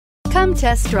Come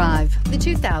test drive the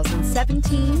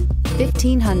 2017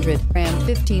 1500. Ram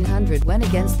 1500 went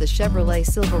against the Chevrolet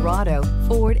Silverado,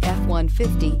 Ford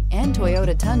F-150, and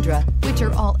Toyota Tundra, which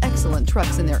are all excellent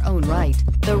trucks in their own right.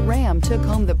 The Ram took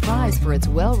home the prize for its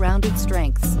well-rounded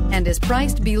strengths and is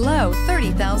priced below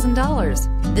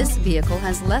 $30,000. This vehicle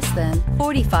has less than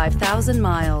 45,000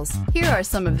 miles. Here are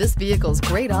some of this vehicle's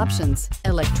great options: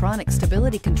 electronic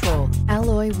stability control,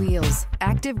 alloy wheels,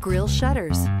 active grille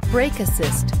shutters, brake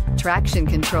assist, traction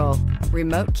control,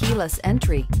 remote keyless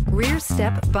entry, rear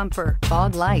step bumper,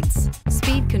 fog lights,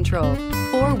 speed control,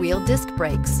 four-wheel disc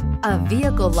brakes. A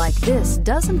vehicle like this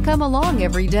doesn't come along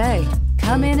every day.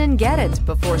 Come in and get it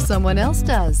before someone else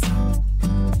does.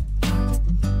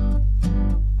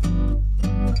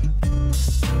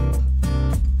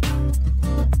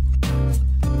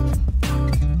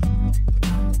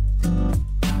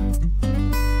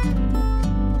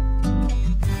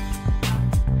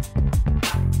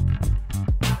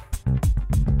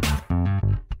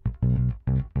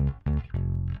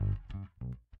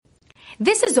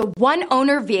 This is a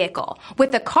one-owner vehicle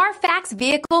with a CARFAX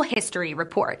Vehicle History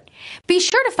Report. Be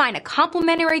sure to find a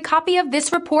complimentary copy of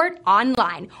this report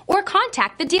online or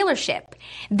contact the dealership.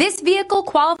 This vehicle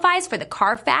qualifies for the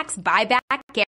CARFAX buyback guarantee.